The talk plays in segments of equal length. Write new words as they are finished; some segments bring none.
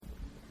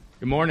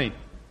Good morning.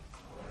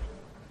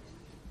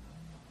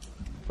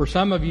 For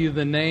some of you,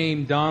 the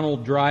name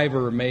Donald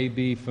Driver may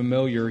be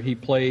familiar. He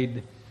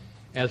played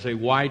as a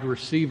wide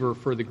receiver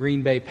for the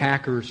Green Bay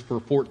Packers for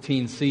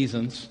 14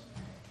 seasons.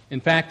 In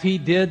fact, he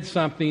did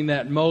something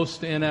that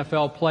most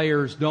NFL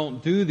players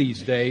don't do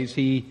these days.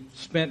 He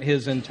spent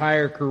his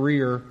entire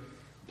career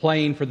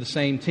playing for the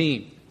same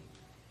team.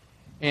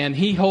 And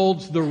he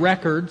holds the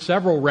record,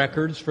 several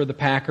records for the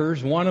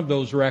Packers. One of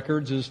those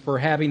records is for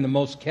having the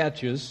most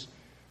catches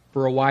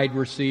for a wide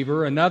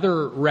receiver.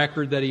 Another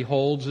record that he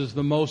holds is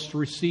the most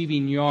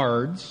receiving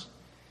yards.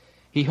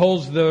 He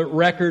holds the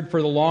record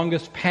for the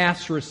longest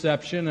pass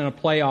reception in a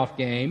playoff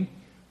game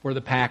for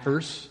the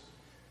Packers.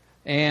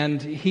 And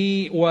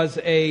he was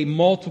a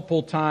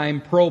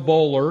multiple-time Pro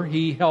Bowler.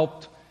 He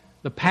helped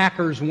the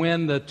Packers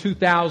win the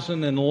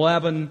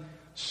 2011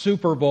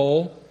 Super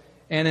Bowl.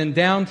 And in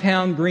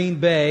downtown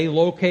Green Bay,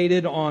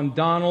 located on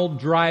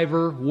Donald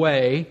Driver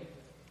Way,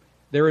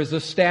 there is a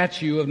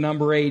statue of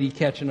number 80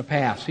 catching a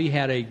pass. He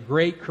had a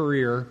great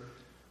career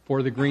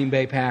for the Green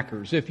Bay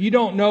Packers. If you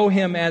don't know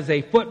him as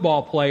a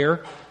football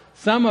player,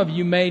 some of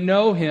you may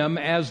know him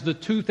as the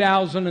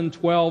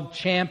 2012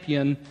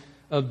 champion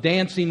of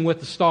Dancing with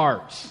the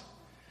Stars.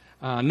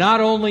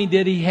 Not only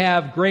did he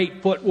have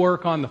great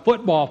footwork on the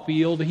football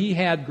field, he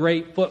had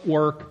great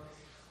footwork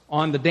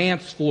on the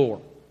dance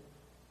floor.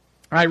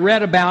 I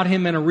read about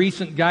him in a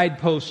recent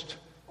Guidepost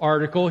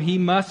article. He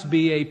must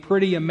be a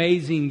pretty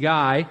amazing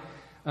guy.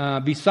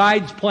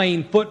 Besides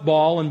playing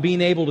football and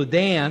being able to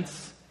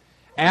dance,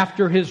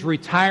 after his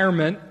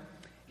retirement,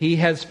 he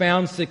has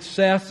found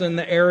success in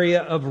the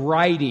area of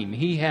writing.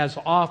 He has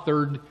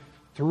authored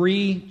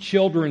 3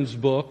 children's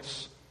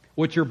books,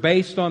 which are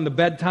based on the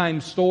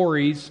bedtime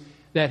stories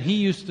that he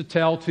used to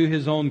tell to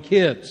his own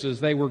kids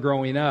as they were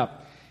growing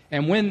up.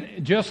 And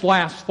when just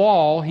last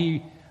fall,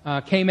 he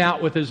came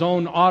out with his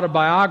own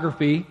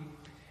autobiography,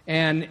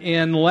 and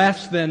in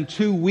less than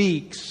 2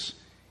 weeks,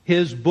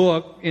 his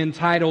book,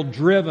 entitled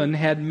Driven,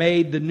 had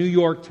made the New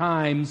York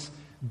Times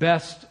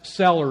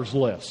bestsellers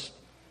list.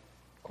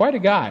 Quite a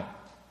guy.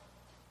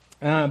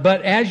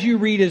 But as you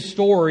read his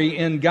story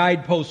in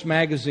Guidepost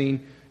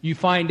magazine, you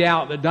find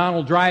out that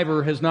Donald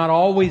Driver has not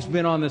always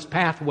been on this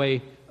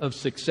pathway of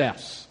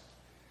success.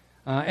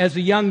 As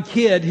a young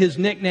kid, his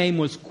nickname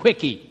was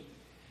Quickie,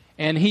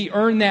 and he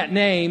earned that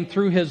name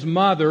through his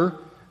mother.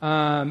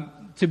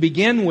 To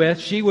begin with,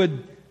 she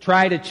would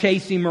try to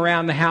chase him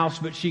around the house,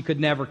 but she could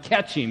never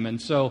catch him.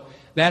 And so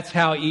that's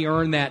how he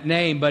earned that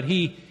name. But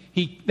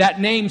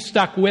that name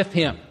stuck with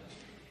him.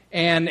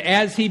 And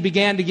as he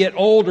began to get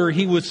older,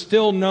 he was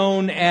still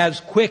known as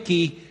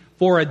Quickie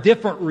for a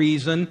different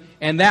reason,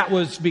 and that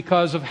was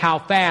because of how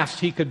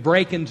fast he could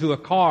break into a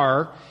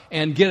car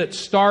and get it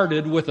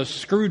started with a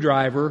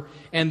screwdriver,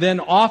 and then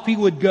off he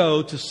would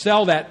go to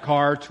sell that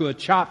car to a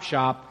chop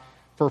shop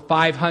for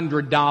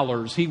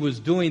 $500. He was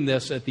doing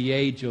this at the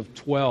age of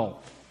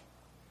 12.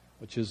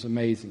 Which is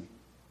amazing.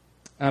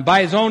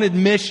 By his own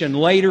admission,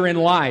 later in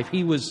life,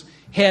 he was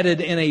headed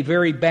in a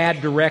very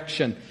bad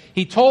direction.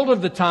 He told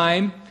of the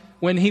time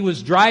when he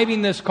was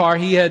driving this car.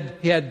 He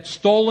had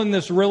stolen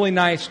this really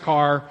nice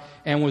car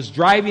and was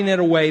driving it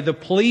away. The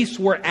police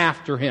were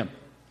after him.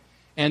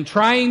 And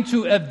trying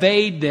to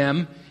evade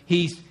them,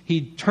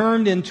 he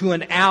turned into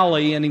an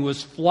alley, and he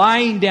was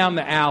flying down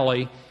the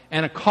alley,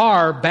 and a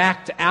car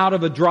backed out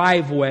of a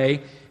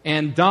driveway,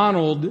 and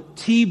Donald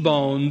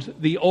T-boned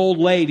the old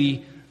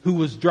lady who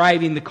was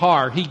driving the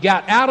car. He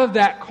got out of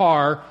that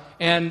car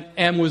and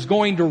was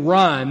going to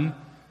run,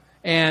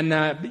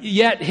 and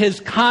yet his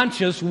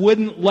conscience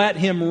wouldn't let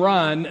him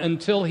run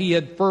until he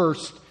had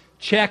first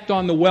checked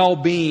on the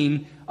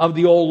well-being of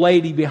the old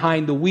lady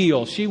behind the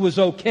wheel. She was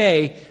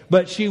okay,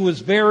 but she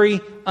was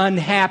very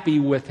unhappy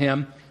with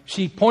him.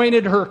 She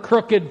pointed her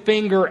crooked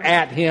finger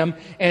at him,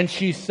 and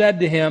she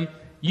said to him,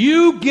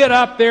 "You get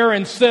up there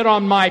and sit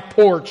on my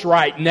porch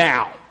right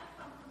now."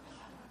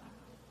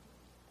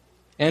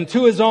 And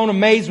to his own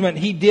amazement,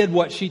 he did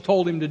what she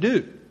told him to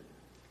do.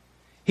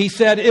 He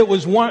said it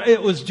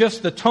was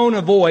just the tone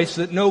of voice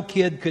that no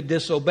kid could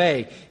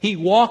disobey. He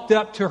walked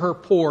up to her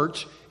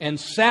porch and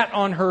sat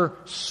on her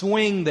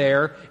swing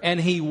there, and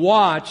he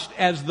watched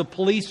as the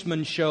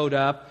policeman showed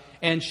up,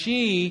 and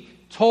she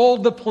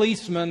told the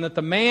policeman that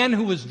the man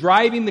who was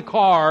driving the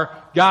car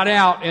got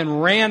out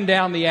and ran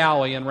down the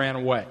alley and ran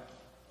away.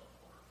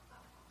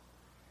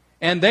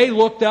 And they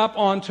looked up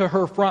onto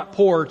her front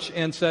porch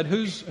and said,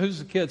 who's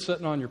the kid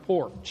sitting on your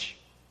porch?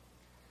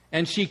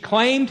 And she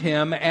claimed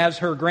him as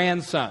her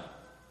grandson.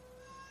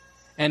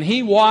 And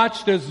he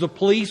watched as the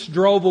police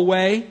drove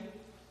away.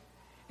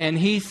 And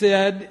he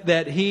said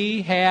that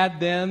he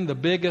had then the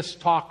biggest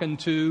talking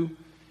to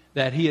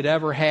that he had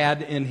ever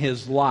had in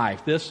his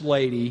life. This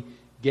lady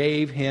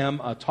gave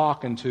him a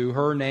talking to.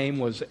 Her name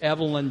was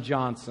Evelyn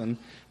Johnson.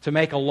 To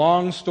make a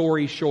long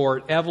story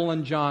short,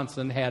 Evelyn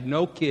Johnson had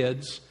no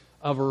kids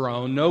of her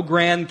own, no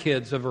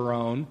grandkids of her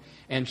own,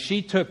 and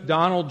she took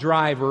Donald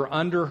Driver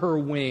under her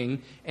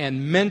wing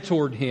and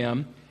mentored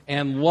him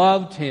and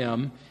loved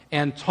him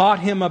and taught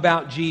him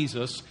about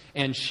Jesus,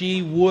 and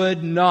she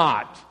would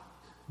not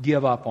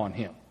give up on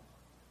him.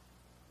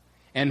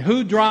 And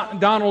who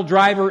Donald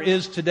Driver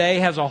is today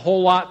has a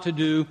whole lot to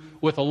do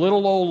with a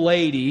little old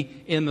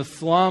lady in the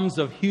slums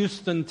of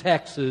Houston,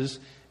 Texas,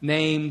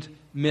 named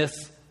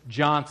Miss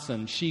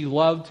Johnson. She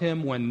loved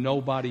him when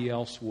nobody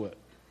else would.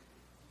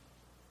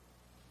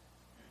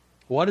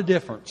 What a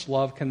difference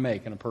love can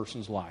make in a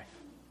person's life.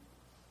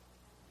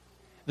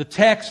 The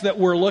text that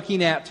we're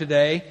looking at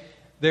today,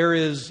 there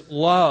is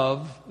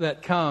love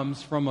that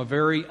comes from a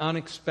very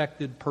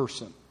unexpected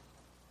person.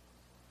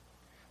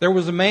 There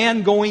was a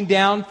man going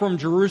down from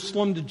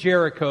Jerusalem to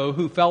Jericho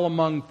who fell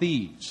among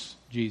thieves,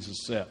 Jesus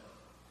said.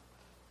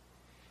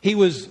 He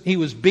was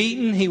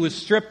beaten, he was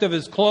stripped of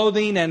his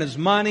clothing and his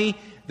money.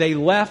 They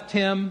left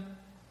him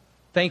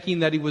thinking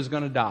that he was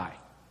going to die.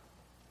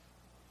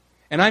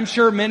 And I'm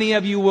sure many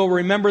of you will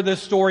remember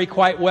this story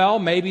quite well.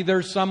 Maybe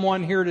there's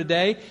someone here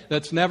today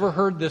that's never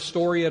heard this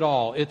story at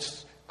all.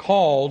 It's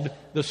called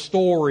the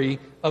story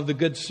of the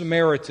Good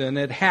Samaritan.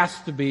 It has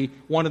to be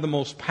one of the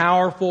most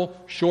powerful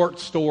short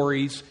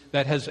stories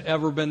that has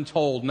ever been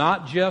told,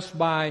 not just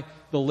by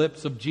the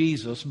lips of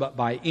Jesus, but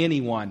by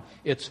anyone.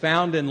 It's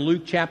found in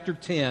Luke chapter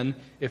 10,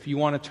 if you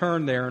want to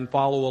turn there and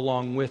follow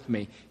along with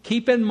me.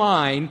 Keep in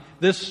mind,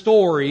 this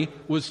story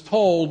was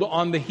told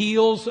on the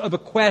heels of a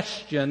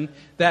question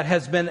that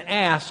has been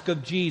asked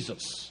of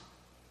Jesus.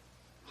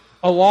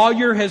 A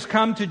lawyer has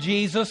come to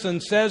Jesus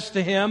and says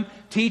to him,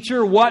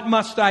 "Teacher, what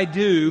must I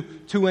do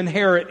to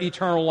inherit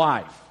eternal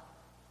life?"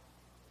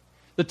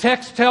 The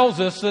text tells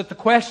us that the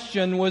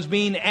question was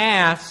being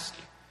asked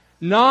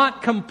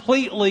not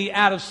completely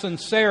out of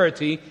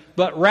sincerity,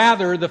 but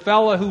rather the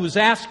fellow who was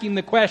asking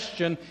the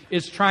question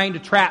is trying to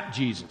trap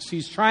Jesus.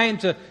 He's trying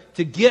to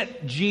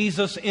get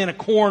Jesus in a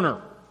corner.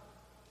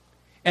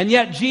 And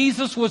yet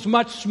Jesus was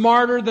much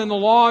smarter than the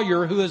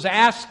lawyer who is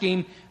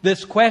asking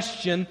this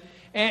question.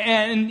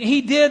 And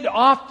he did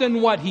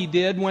often what he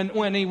did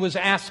when he was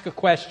asked a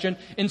question.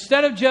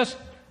 Instead of just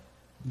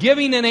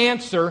giving an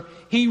answer,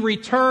 he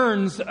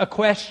returns a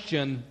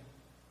question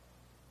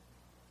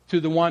to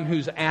the one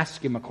who's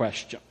asked him a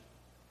question.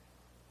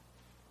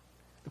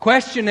 The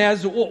question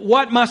is,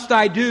 what must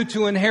I do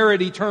to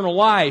inherit eternal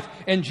life?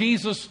 And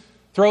Jesus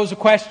throws a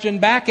question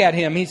back at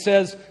him. He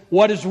says,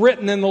 what is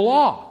written in the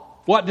law?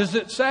 What does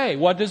it say?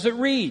 What does it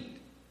read?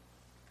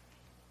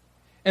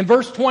 In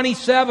verse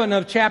 27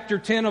 of chapter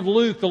 10 of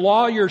Luke, the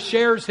lawyer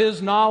shares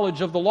his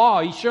knowledge of the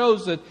law. He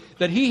shows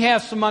that he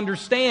has some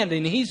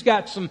understanding. He's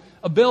got some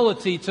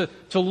ability to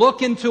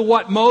look into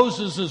what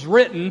Moses has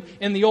written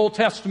in the Old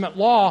Testament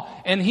law,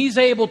 and he's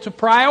able to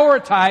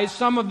prioritize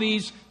some of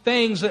these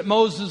things that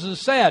Moses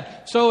has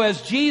said. So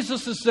as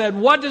Jesus has said,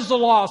 what does the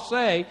law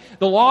say?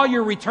 The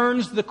lawyer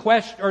returns the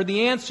question or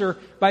the answer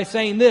by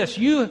saying this: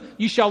 You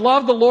shall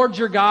love the Lord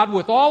your God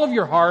with all of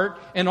your heart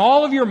and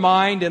all of your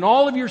mind and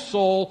all of your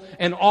soul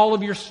and all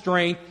of your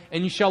strength,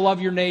 and you shall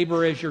love your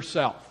neighbor as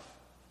yourself.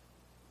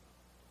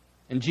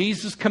 And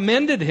Jesus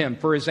commended him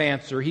for his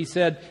answer. He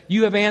said,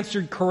 you have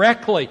answered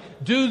correctly.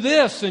 Do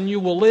this and you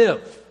will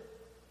live.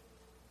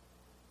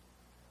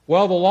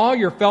 Well, the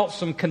lawyer felt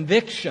some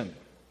conviction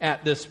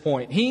at this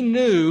point. He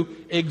knew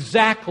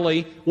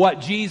exactly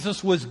what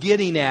Jesus was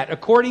getting at.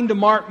 According to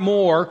Mark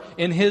Moore,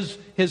 in his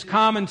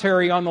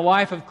commentary on the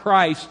life of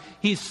Christ,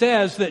 he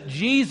says that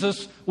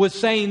Jesus was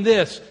saying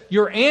this: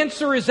 your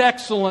answer is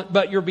excellent,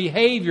 but your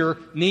behavior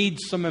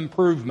needs some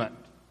improvement.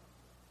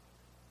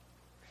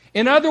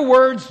 In other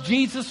words,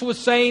 Jesus was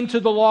saying to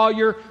the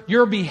lawyer,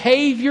 your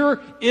behavior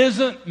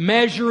isn't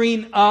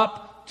measuring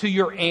up to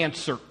your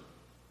answer.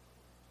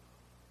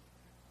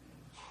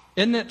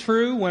 Isn't it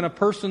true? When a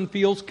person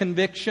feels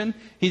conviction,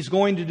 he's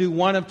going to do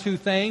one of two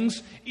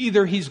things.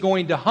 Either he's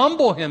going to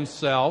humble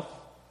himself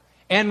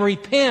and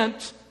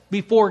repent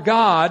before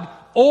God,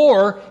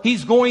 or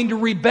he's going to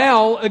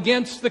rebel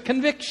against the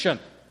conviction.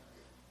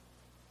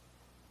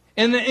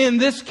 And in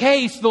this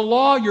case, the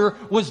lawyer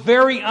was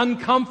very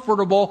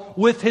uncomfortable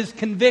with his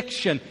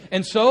conviction,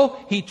 and so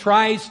he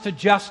tries to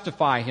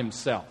justify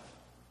himself.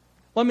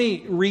 Let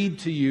me read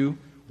to you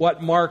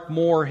what Mark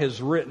Moore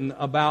has written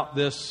about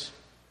this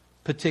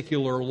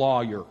particular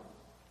lawyer.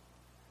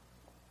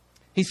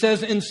 He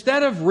says,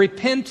 instead of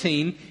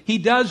repenting, he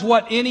does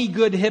what any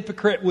good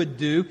hypocrite would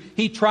do.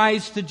 He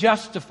tries to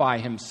justify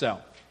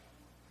himself.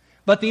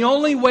 But the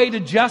only way to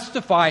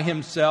justify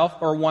himself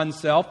or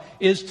oneself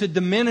is to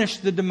diminish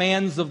the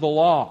demands of the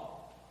law.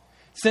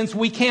 Since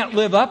we can't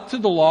live up to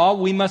the law,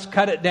 we must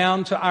cut it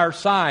down to our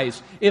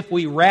size. If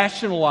we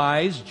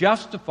rationalize,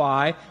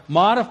 justify,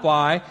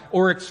 modify,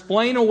 or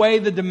explain away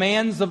the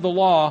demands of the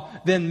law,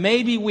 then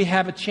maybe we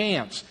have a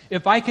chance.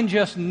 If I can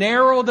just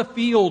narrow the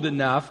field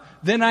enough,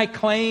 then I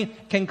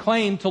can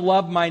claim to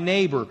love my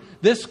neighbor.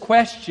 This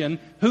question,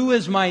 who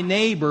is my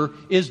neighbor,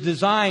 is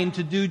designed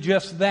to do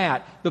just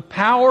that. The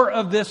power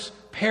of this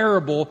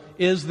parable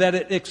is that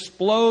it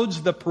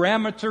explodes the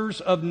parameters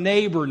of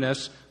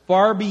neighborness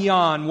far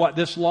beyond what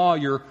this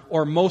lawyer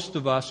or most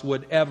of us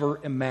would ever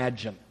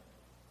imagine.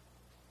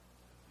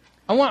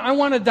 I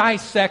want to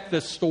dissect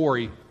this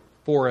story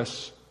for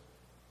us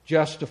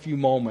just a few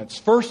moments.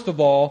 First of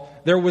all,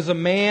 there was a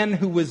man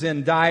who was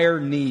in dire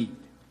need.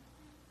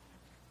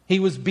 He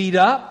was beat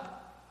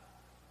up.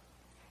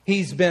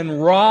 He's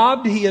been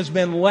robbed. He has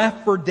been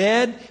left for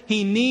dead.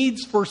 He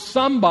needs for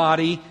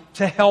somebody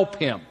to help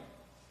him.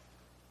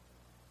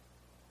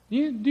 Do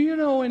you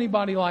know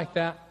anybody like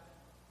that?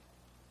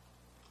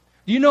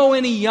 Do you know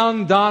any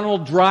young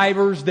Donald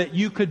drivers that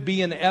you could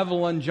be an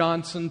Evelyn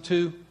Johnson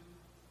to?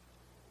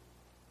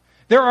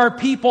 There are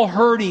people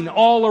hurting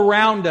all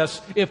around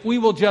us if we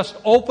will just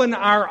open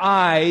our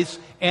eyes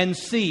and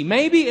see.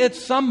 Maybe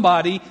it's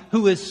somebody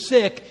who is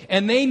sick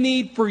and they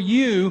need for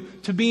you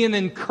to be an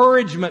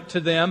encouragement to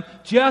them,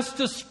 just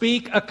to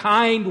speak a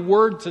kind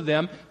word to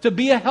them, to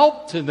be a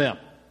help to them.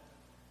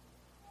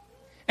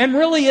 And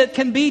really it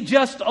can be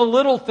just a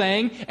little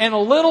thing, and a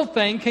little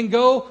thing can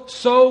go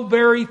so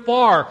very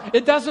far.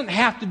 It doesn't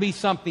have to be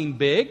something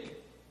big.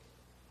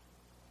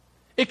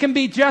 It can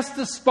be just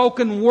a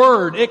spoken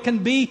word. It can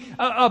be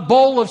a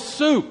bowl of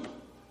soup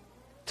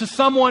to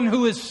someone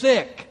who is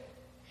sick.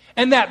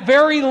 And that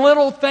very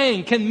little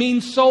thing can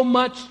mean so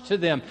much to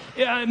them.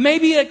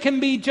 Maybe it can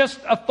be just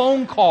a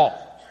phone call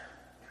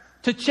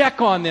to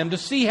check on them, to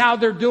see how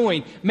they're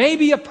doing.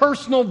 Maybe a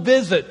personal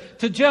visit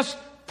to just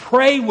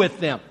pray with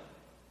them.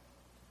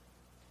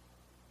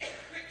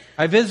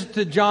 I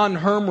visited John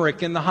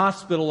Hermrich in the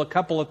hospital a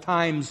couple of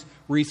times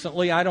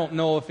recently. I don't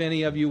know if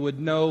any of you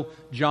would know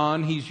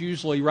John. He's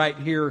usually right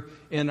here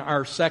in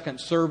our second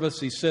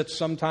service. He sits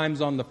sometimes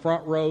on the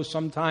front row,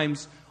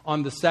 sometimes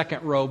on the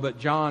second row. But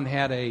John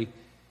had he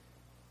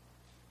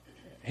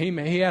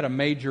had a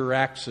major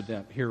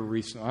accident here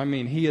recently. I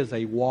mean, he is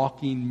a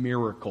walking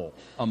miracle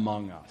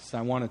among us.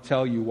 I want to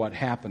tell you what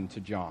happened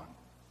to John.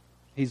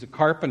 He's a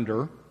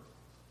carpenter.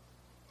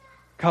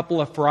 A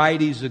couple of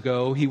Fridays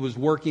ago, he was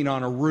working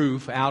on a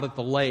roof out at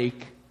the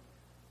lake,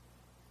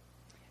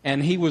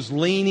 and he was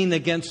leaning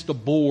against a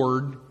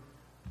board,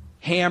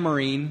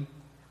 hammering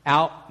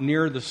out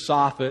near the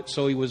soffit.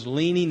 So he was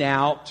leaning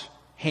out,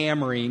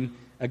 hammering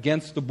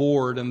against the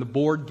board, and the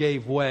board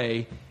gave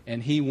way,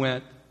 and he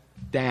went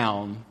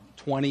down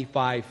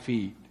 25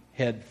 feet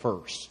head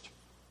first.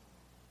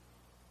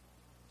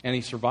 And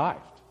he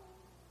survived.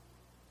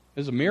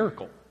 It was a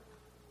miracle.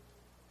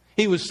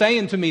 He was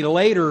saying to me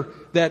later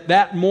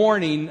that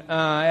morning,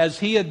 as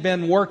he had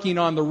been working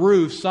on the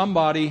roof,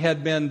 somebody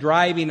had been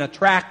driving a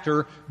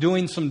tractor,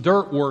 doing some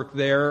dirt work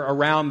there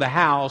around the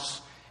house,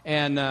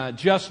 and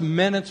just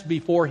minutes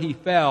before he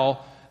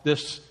fell,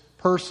 this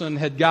person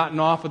had gotten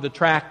off of the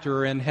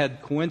tractor and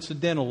had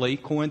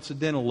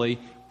coincidentally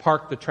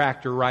parked the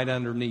tractor right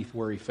underneath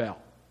where he fell.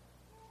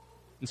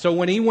 And so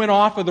when he went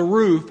off of the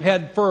roof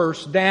head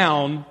first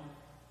down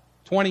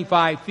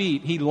 25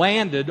 feet, he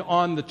landed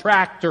on the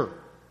tractor.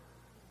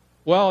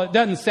 Well, it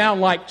doesn't sound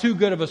like too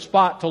good of a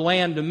spot to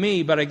land to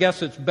me, but I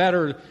guess it's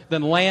better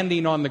than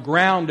landing on the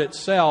ground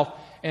itself.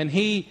 And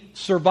he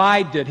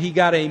survived it. He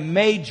got a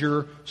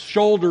major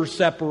shoulder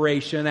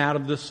separation out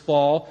of this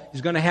fall. He's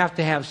going to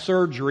have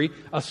surgery,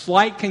 a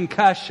slight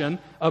concussion,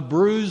 a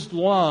bruised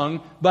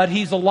lung, but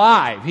he's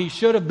alive. He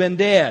should have been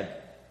dead.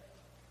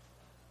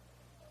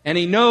 And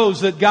he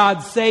knows that God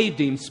saved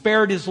him,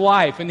 spared his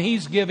life, and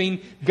he's giving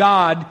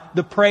God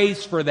the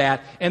praise for that.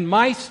 And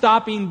my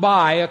stopping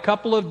by a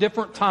couple of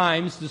different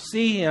times to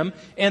see him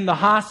in the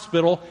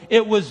hospital,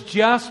 it was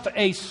just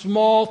a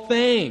small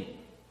thing.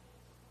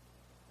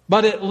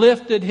 But it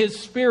lifted his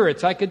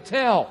spirits. I could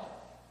tell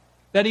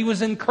that he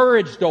was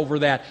encouraged over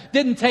that.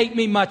 Didn't take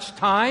me much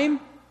time.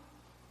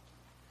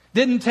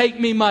 Didn't take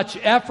me much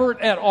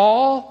effort at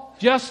all.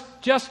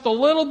 Just a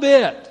little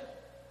bit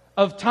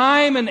of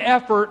time and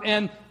effort,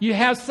 and you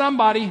have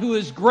somebody who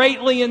is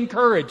greatly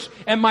encouraged.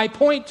 And my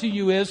point to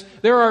you is,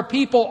 there are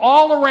people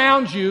all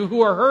around you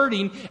who are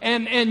hurting,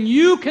 and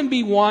you can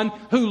be one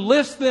who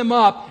lifts them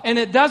up. And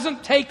it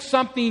doesn't take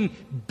something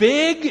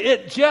big,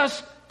 it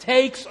just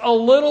takes a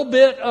little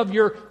bit of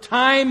your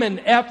time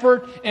and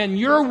effort and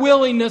your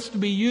willingness to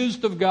be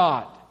used of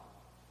God.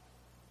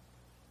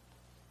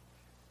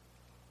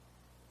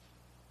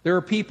 There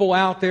are people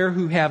out there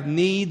who have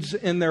needs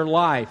in their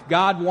life.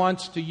 God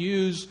wants to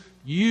use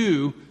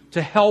you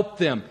to help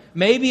them.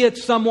 Maybe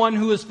it's someone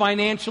who is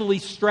financially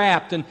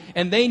strapped and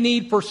they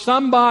need for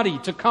somebody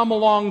to come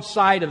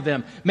alongside of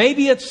them.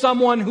 Maybe it's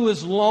someone who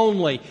is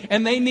lonely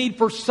and they need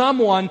for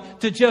someone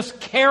to just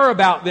care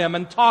about them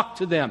and talk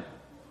to them.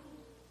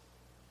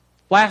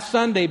 Last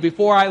Sunday,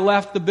 before I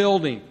left the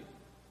building,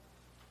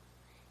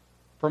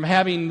 from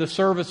having the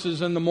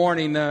services in the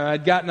morning,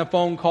 I'd gotten a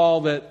phone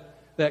call that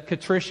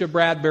Katricia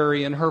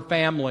Bradbury and her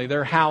family,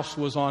 their house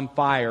was on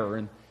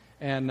fire.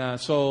 And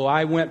so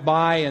I went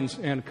by,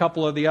 and a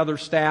couple of the other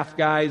staff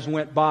guys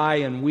went by,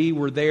 and we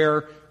were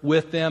there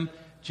with them,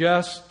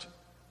 just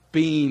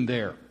being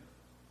there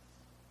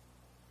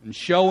and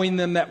showing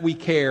them that we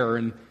care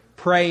and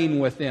praying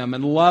with them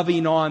and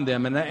loving on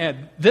them.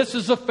 And this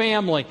is a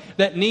family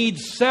that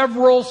needs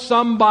several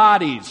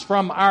somebodies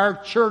from our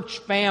church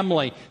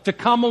family to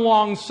come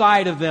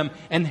alongside of them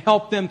and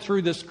help them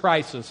through this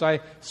crisis. I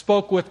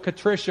spoke with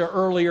Patricia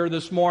earlier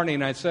this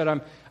morning. I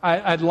said,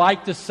 I'd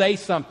like to say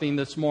something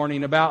this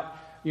morning about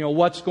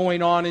what's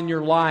going on in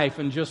your life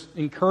and just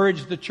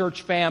encourage the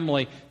church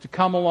family to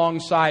come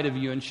alongside of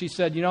you. And she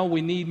said,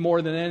 we need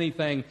more than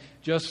anything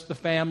just the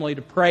family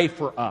to pray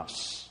for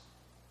us.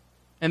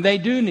 And they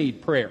do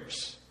need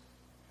prayers.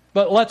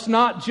 But let's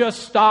not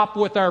just stop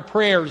with our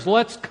prayers.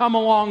 Let's come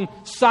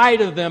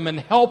alongside of them and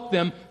help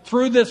them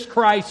through this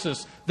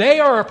crisis. They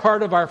are a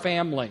part of our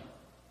family.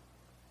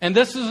 And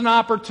this is an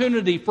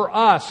opportunity for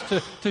us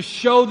to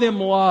show them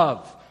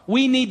love.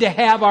 We need to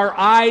have our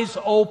eyes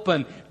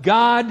open.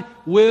 God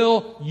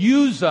will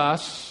use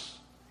us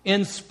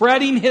in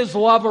spreading His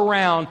love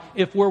around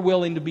if we're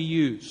willing to be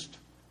used.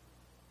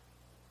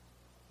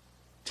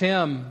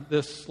 Tim,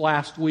 this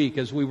last week,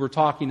 as we were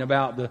talking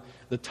about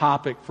the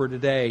topic for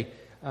today,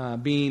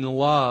 being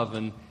love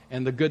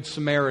and the Good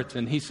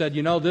Samaritan, he said,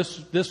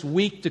 this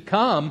week to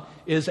come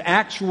is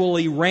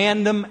actually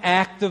Random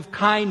Act of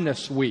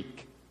Kindness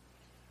Week.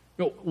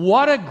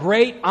 What a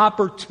great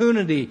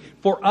opportunity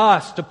for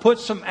us to put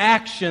some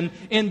action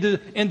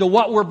into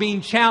what we're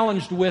being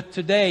challenged with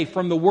today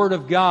from the Word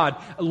of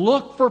God.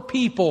 Look for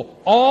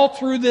people all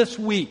through this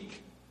week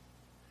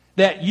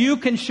that you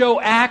can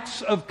show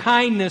acts of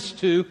kindness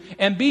to,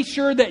 and be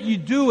sure that you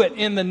do it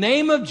in the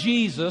name of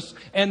Jesus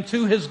and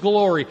to His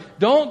glory.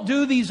 Don't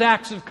do these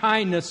acts of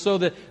kindness so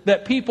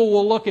that people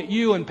will look at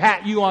you and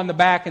pat you on the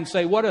back and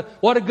say, what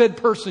a good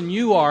person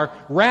you are.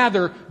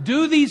 Rather,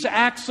 do these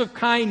acts of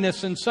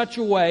kindness in such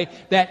a way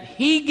that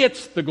He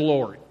gets the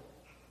glory.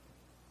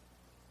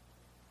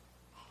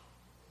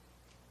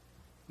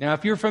 Now,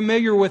 if you're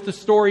familiar with the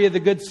story of the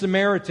Good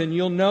Samaritan,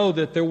 you'll know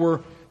that there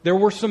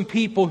were some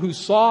people who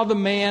saw the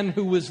man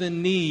who was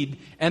in need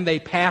and they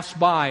passed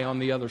by on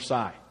the other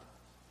side.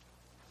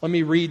 Let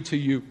me read to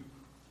you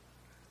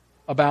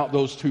about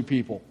those two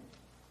people.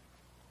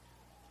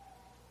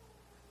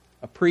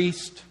 A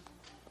priest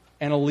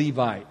and a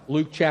Levite.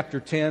 Luke chapter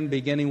 10,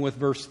 beginning with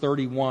verse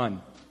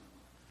 31.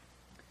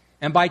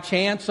 And by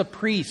chance a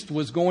priest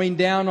was going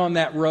down on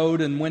that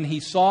road, and when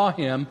he saw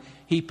him,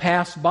 he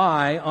passed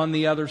by on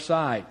the other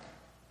side.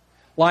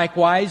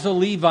 Likewise a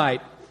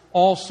Levite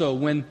also,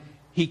 when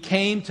he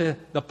came to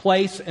the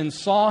place and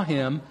saw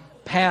him,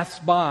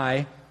 passed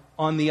by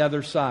on the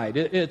other side.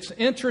 It's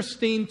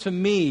interesting to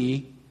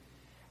me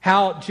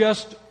how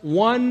just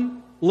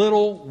one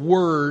little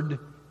word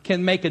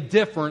can make a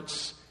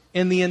difference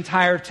in the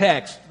entire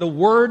text. The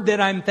word that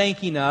I'm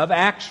thinking of,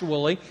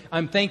 actually,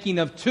 I'm thinking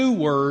of two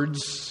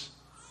words.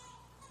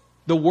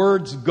 The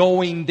words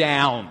going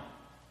down.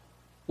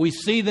 We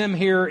see them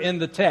here in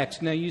the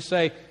text. Now you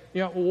say,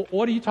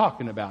 what are you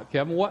talking about,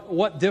 Kevin?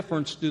 What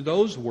difference do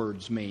those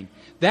words mean?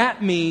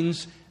 That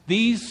means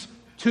these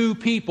two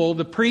people,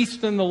 the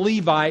priest and the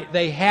Levite,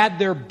 they had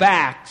their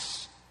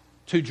backs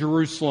to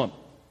Jerusalem.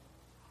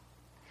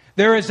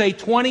 There is a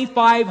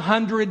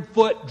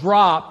 2,500-foot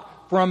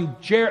drop from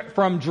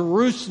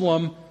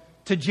Jerusalem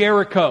to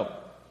Jericho.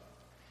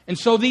 And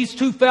so these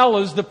two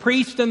fellows, the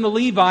priest and the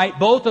Levite,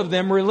 both of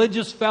them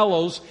religious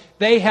fellows,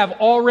 they have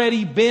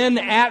already been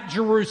at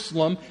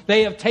Jerusalem.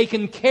 They have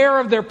taken care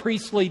of their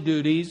priestly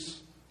duties.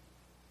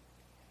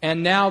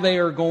 And now they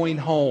are going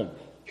home,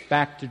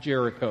 back to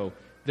Jericho.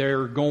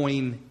 They're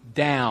going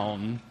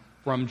down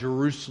from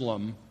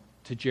Jerusalem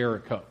to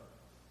Jericho.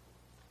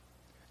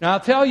 Now, I'll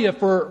tell you,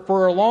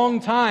 for a long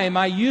time,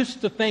 I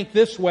used to think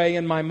this way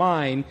in my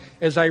mind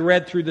as I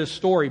read through this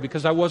story,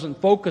 because I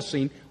wasn't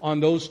focusing on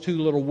those two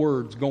little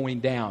words, going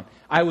down.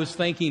 I was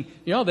thinking,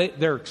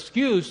 their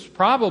excuse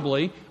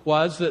probably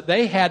was that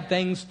they had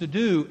things to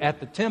do at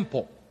the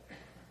temple.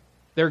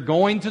 They're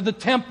going to the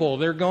temple,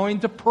 they're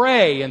going to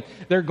pray, and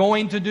they're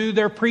going to do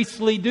their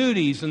priestly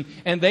duties,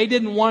 and they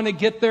didn't want to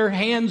get their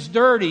hands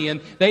dirty,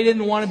 and they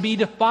didn't want to be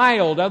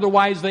defiled,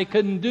 otherwise they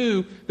couldn't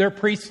do their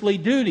priestly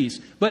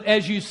duties. But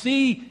as you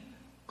see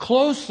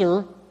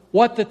closer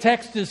what the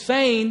text is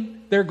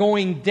saying, they're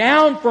going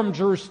down from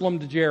Jerusalem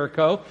to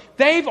Jericho.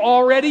 They've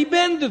already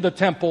been to the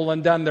temple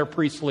and done their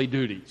priestly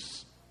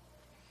duties.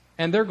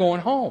 And they're going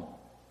home.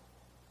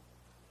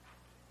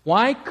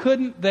 Why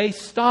couldn't they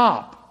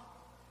stop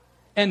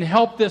and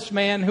help this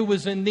man who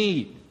was in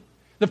need?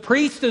 The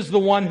priest is the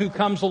one who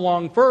comes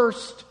along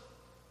first.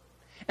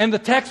 And the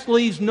text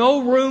leaves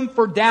no room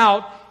for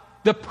doubt.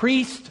 The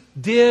priest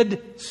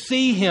did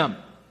see him,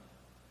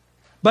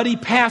 but he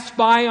passed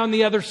by on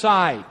the other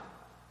side.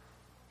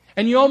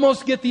 And you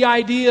almost get the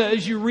idea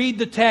as you read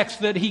the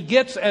text that he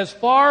gets as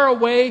far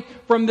away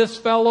from this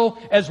fellow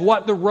as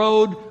what the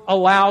road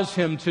allows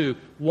him to.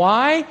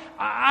 Why?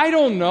 I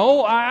don't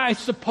know. I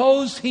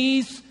suppose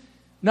he's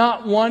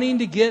not wanting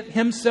to get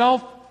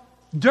himself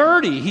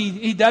dirty.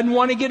 He doesn't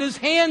want to get his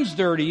hands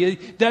dirty.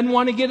 He doesn't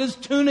want to get his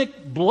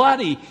tunic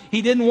bloody.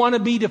 He didn't want to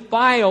be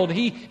defiled.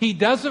 He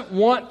doesn't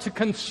want to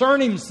concern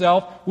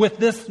himself with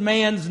this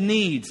man's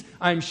needs.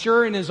 I'm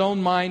sure in his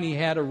own mind he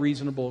had a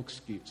reasonable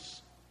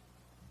excuse.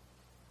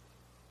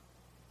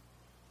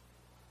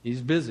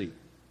 He's busy.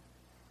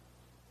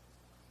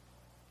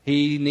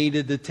 He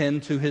needed to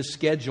tend to his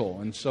schedule,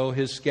 and so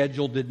his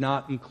schedule did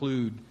not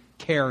include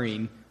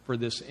caring for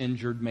this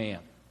injured man.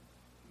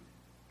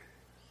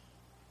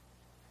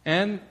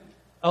 And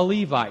a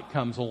Levite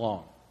comes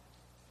along,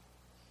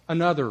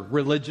 another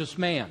religious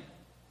man.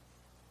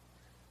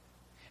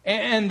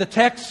 And the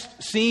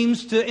text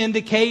seems to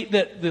indicate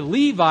that the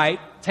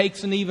Levite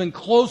takes an even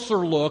closer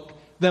look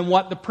than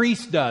what the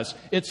priest does.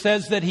 It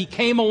says that he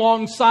came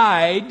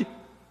alongside,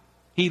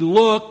 he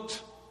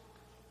looked,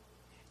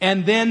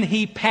 and then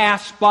he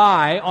passed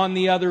by on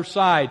the other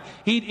side.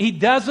 He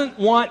doesn't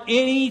want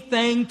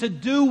anything to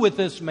do with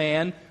this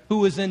man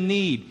who is in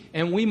need.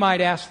 And we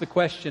might ask the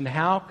question,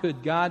 how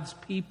could God's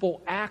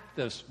people act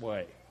this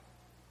way?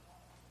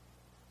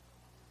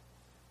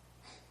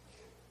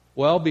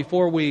 Well,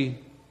 before we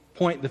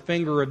point the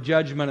finger of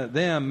judgment at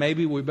them,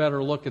 maybe we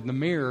better look in the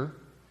mirror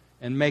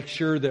and make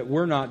sure that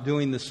we're not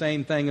doing the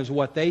same thing as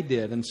what they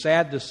did. And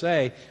sad to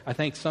say, I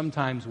think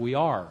sometimes we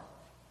are.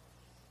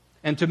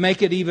 And to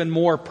make it even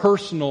more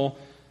personal,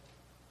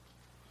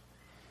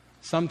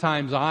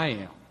 sometimes I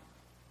am.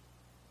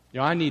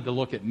 I need to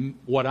look at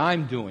what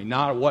I'm doing,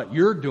 not what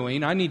you're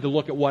doing. I need to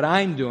look at what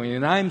I'm doing.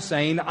 And I'm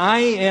saying, I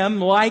am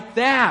like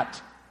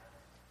that.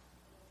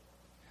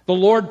 The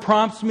Lord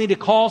prompts me to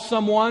call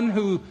someone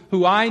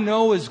who I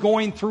know is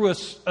going through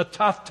a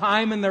tough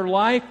time in their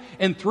life,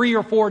 and 3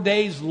 or 4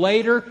 days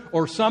later,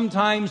 or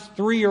sometimes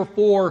 3 or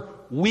 4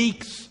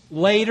 weeks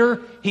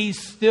later,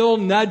 He's still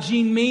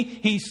nudging me.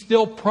 He's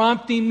still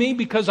prompting me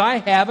because I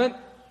haven't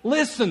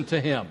listened to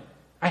Him.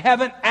 I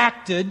haven't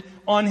acted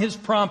on His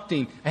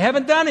prompting. I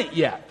haven't done it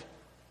yet.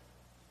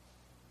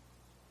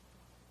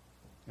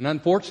 And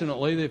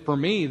unfortunately, for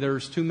me,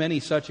 there's too many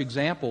such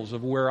examples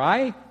of where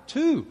I,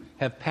 too,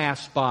 have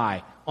passed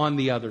by on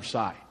the other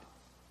side.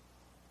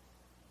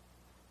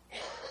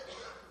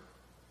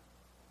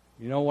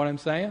 You know what I'm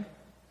saying?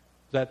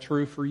 Is that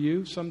true for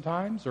you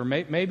sometimes? Or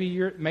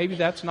maybe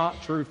that's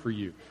not true for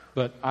you.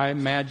 But I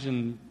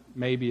imagine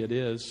maybe it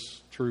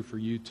is true for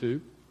you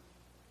too.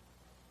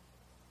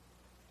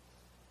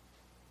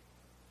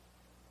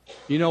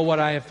 You know what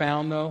I have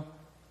found though?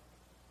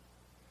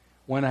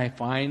 When I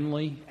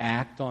finally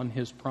act on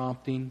His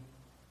prompting,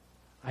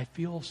 I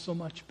feel so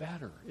much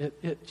better.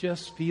 It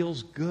just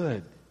feels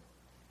good.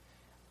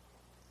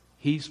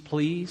 He's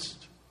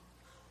pleased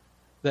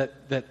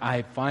that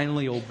I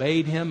finally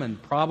obeyed Him, and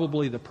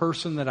probably the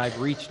person that I've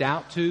reached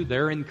out to,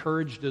 they're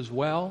encouraged as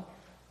well.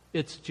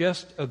 It's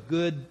just a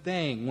good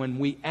thing when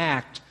we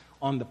act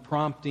on the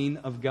prompting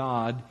of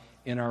God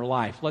in our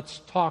life. Let's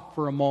talk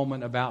for a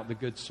moment about the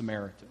Good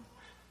Samaritan.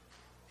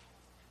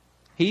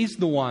 He's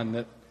the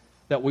one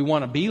that we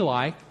want to be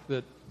like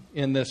that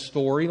in this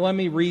story. Let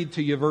me read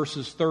to you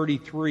verses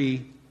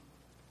 33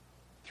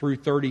 through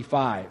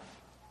 35.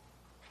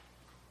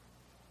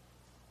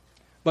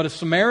 But a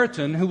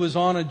Samaritan who was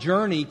on a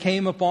journey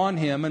came upon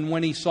him, and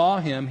when he saw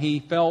him, he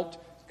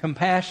felt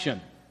compassion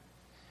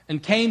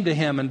and came to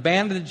him and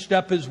bandaged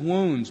up his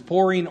wounds,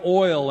 pouring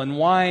oil and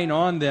wine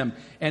on them.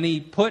 And he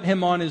put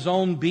him on his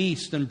own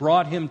beast and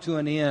brought him to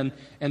an inn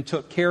and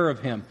took care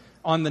of him.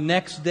 On the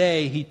next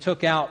day, he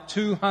took out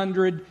 2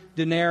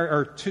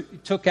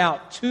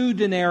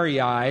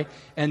 denarii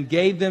and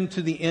gave them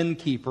to the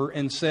innkeeper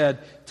and said,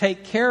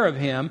 "Take care of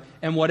him,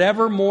 and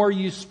whatever more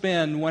you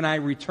spend, when I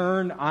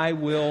return, I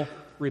will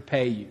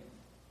repay you."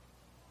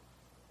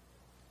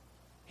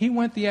 He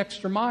went the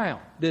extra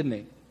mile, didn't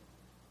he?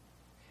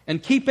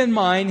 And keep in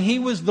mind, he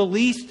was the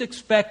least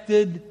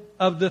expected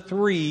of the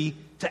three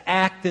to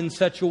act in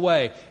such a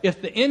way.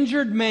 If the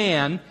injured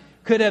man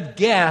could have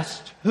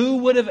guessed who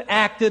would have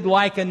acted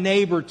like a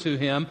neighbor to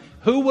him,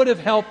 who would have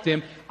helped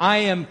him, I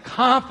am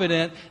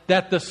confident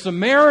that the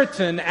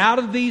Samaritan out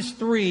of these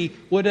three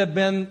would have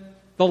been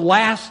the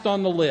last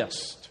on the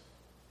list.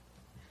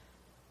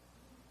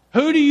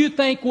 Who do you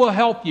think will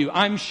help you?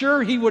 I'm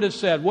sure he would have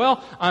said,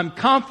 well, I'm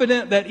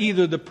confident that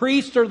either the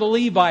priest or the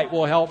Levite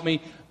will help me,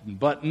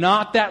 but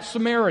not that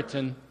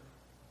Samaritan.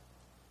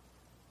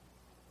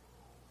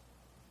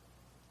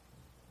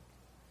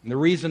 And the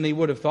reason he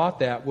would have thought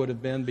that would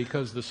have been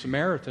because the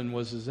Samaritan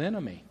was his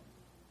enemy.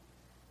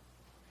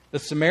 The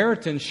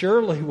Samaritan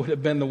surely would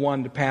have been the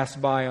one to pass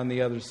by on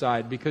the other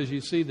side, because you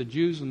see, the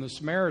Jews and the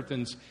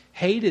Samaritans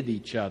hated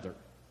each other.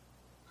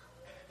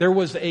 There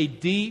was a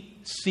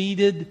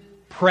deep-seated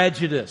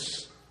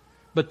prejudice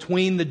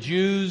between the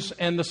Jews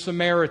and the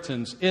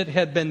Samaritans. It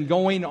had been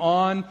going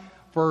on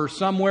for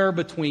somewhere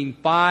between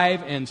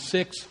 500 and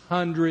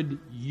 600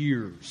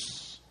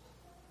 years.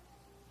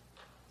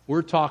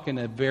 We're talking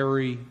a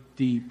very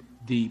deep,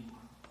 deep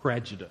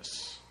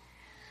prejudice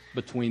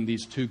between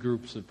these two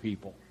groups of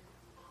people.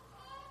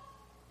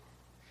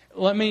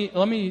 Let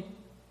me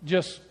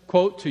just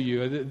quote to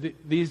you.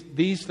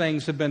 These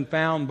things have been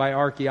found by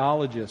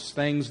archaeologists,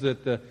 things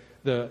that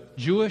the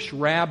Jewish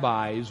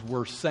rabbis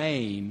were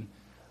saying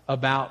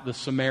about the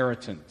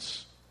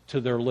Samaritans to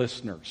their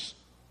listeners.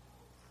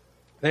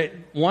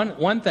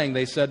 One thing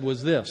they said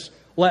was this: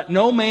 "Let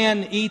no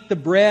man eat the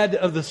bread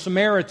of the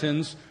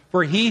Samaritans,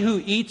 for he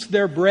who eats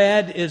their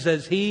bread is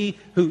as he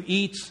who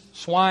eats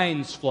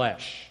swine's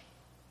flesh."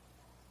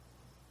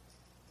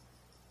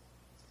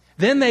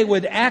 Then they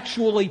would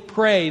actually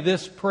pray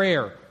this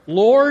prayer: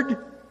 "Lord,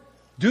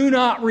 do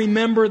not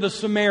remember the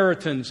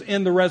Samaritans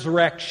in the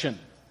resurrection."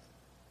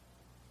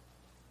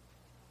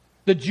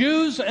 The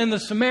Jews and the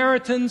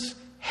Samaritans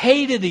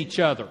hated each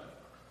other.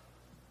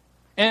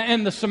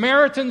 And the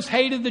Samaritans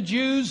hated the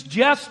Jews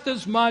just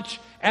as much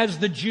as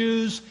the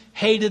Jews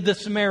hated the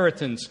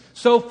Samaritans.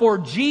 So for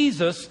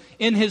Jesus,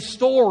 in His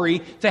story,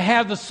 to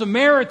have the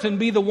Samaritan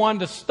be the one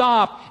to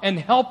stop and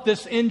help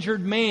this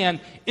injured man,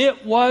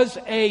 it was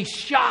a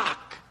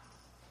shock.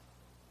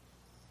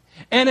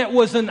 And it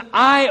was an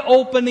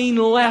eye-opening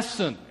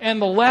lesson.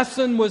 And the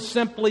lesson was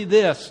simply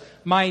this: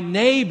 my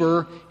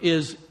neighbor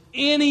is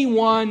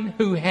anyone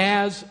who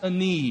has a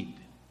need.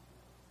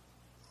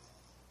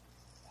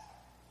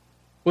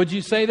 Would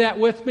you say that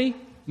with me?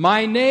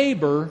 My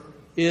neighbor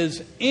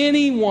is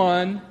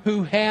anyone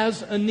who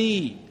has a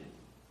need.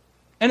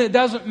 And it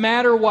doesn't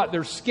matter what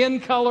their skin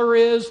color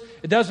is.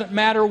 It doesn't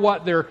matter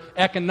what their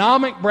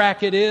economic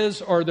bracket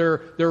is, or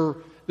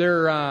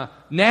their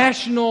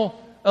national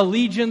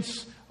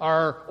allegiance,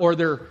 or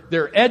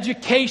their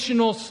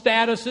educational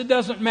status. It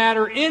doesn't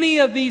matter any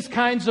of these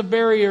kinds of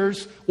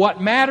barriers.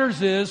 What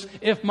matters is,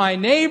 if my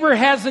neighbor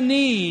has a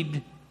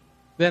need,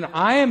 then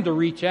I am to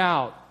reach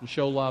out and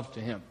show love to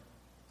him.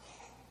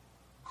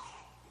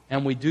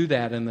 And we do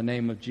that in the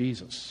name of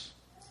Jesus.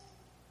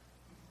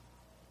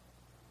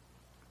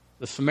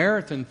 The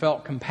Samaritan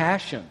felt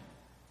compassion,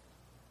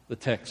 the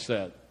text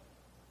said.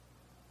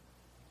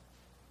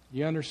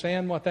 You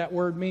understand what that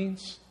word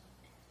means?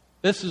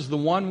 This is the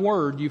one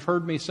word, you've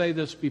heard me say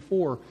this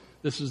before,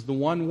 this is the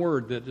one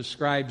word that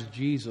describes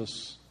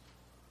Jesus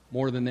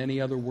more than any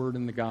other word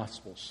in the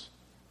Gospels.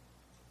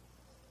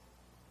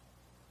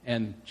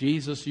 And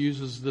Jesus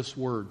uses this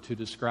word to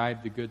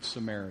describe the Good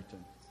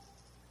Samaritan.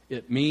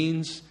 It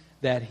means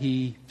that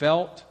He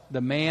felt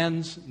the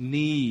man's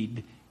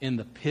need in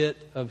the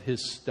pit of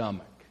his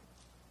stomach.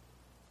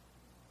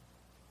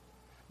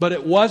 But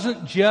it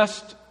wasn't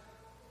just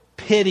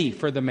pity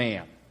for the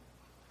man.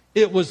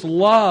 It was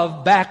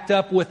love backed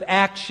up with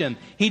action.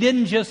 He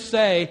didn't just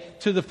say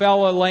to the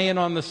fellow laying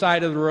on the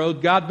side of the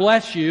road, "God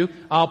bless you,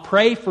 I'll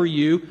pray for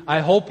you, I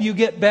hope you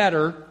get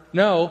better."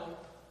 No,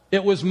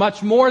 it was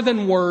much more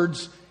than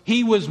words.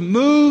 He was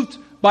moved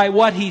by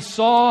what he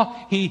saw.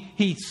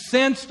 He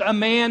sensed a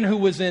man who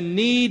was in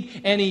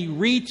need, and he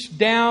reached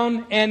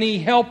down and he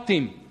helped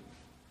him.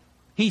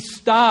 He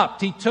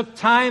stopped. He took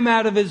time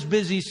out of his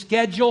busy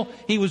schedule.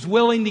 He was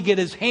willing to get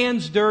his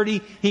hands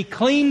dirty. He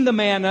cleaned the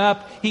man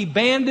up. He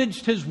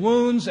bandaged his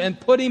wounds and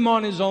put him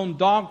on his own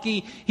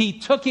donkey. He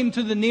took him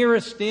to the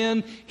nearest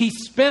inn. He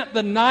spent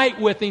the night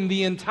with him,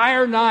 the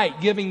entire night,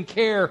 giving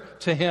care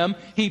to him.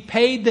 He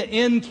paid the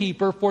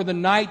innkeeper for the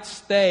night's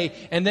stay.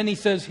 And then he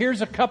says,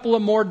 "Here's a couple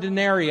of more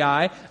denarii,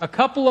 a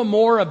couple of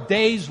more of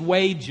days'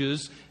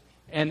 wages.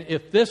 And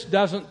if this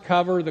doesn't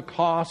cover the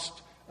cost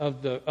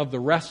of the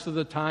rest of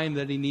the time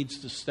that he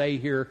needs to stay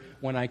here,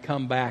 when I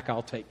come back,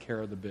 I'll take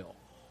care of the bill."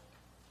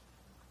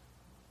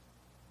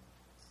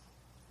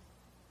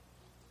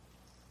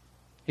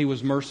 He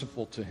was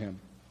merciful to him.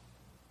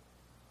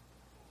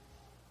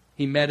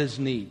 He met his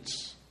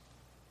needs.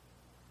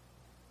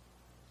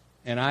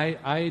 And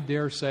I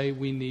dare say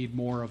we need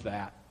more of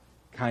that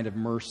kind of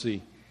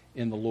mercy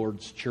in the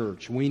Lord's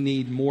church. We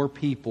need more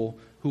people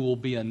who will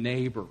be a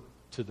neighbor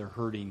to their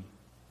hurting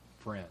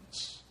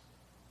friends.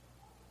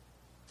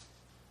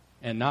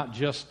 And not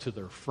just to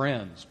their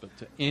friends, but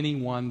to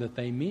anyone that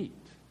they meet.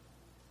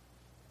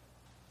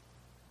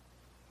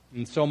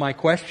 And so my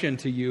question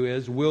to you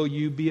is, will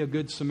you be a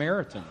good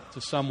Samaritan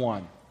to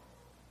someone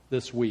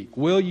this week?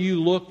 Will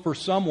you look for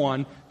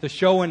someone to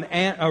show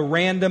a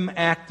random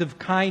act of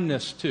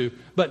kindness to,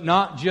 but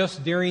not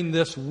just during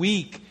this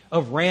week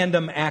of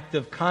random act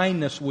of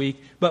kindness week,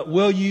 but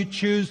will you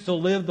choose to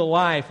live the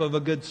life of a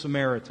good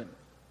Samaritan?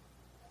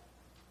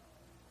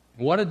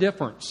 What a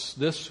difference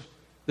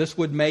this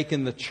would make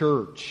in the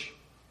church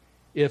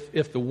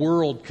if the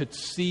world could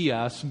see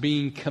us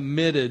being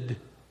committed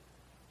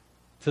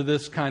to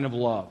this kind of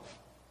love.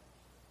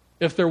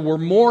 If there were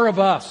more of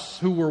us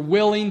who were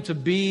willing to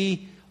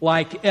be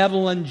like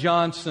Evelyn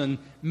Johnson,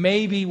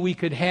 maybe we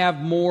could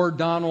have more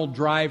Donald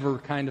Driver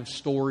kind of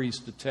stories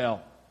to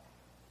tell.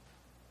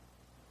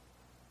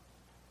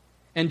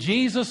 And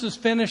Jesus is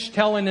finished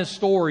telling his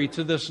story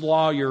to this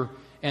lawyer,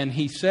 and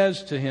he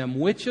says to him,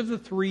 "Which of the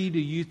three do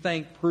you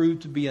think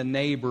proved to be a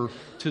neighbor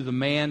to the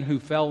man who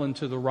fell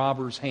into the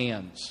robber's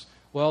hands?"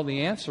 Well,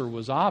 the answer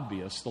was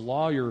obvious. The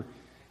lawyer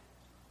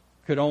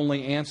could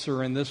only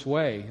answer in this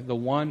way: the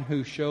one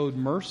who showed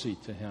mercy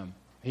to him.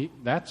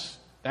 That's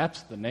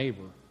the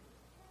neighbor.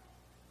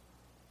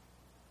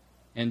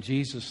 And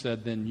Jesus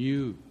said, then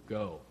you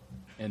go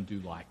and do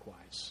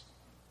likewise.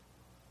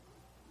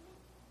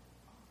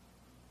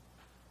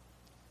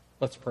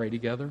 Let's pray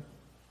together.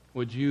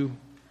 Would you,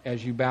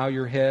 as you bow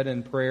your head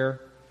in prayer,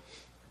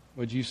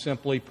 would you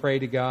simply pray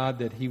to God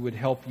that He would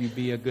help you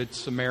be a good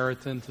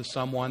Samaritan to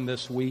someone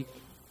this week?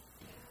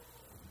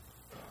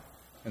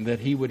 And that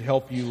He would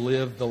help you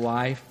live the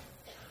life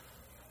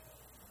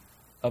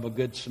of a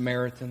good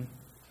Samaritan?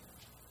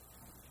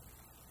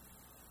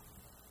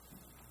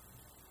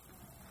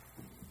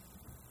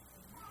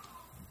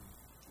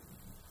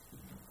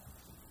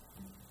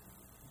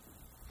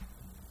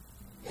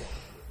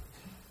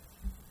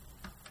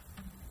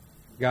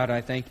 God,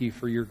 I thank You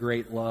for Your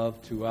great love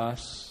to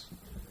us.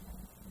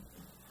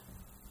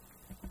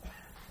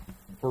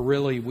 For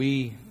really,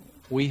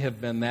 we have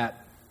been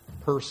that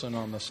person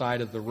on the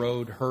side of the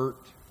road, hurt,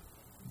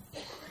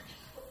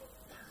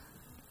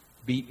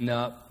 beaten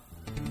up,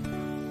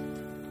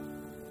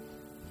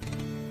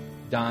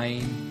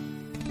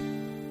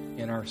 dying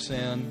in our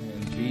sin,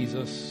 and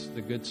Jesus,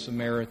 the Good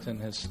Samaritan,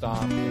 has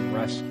stopped and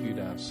rescued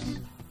us.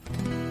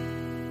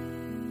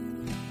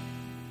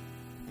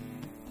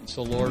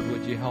 So, Lord,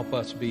 would You help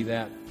us be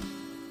that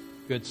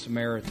Good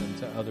Samaritan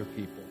to other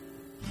people?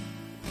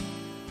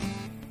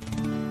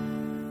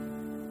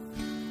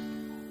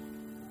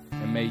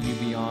 And may You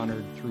be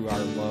honored through our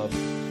love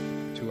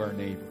to our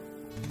neighbor.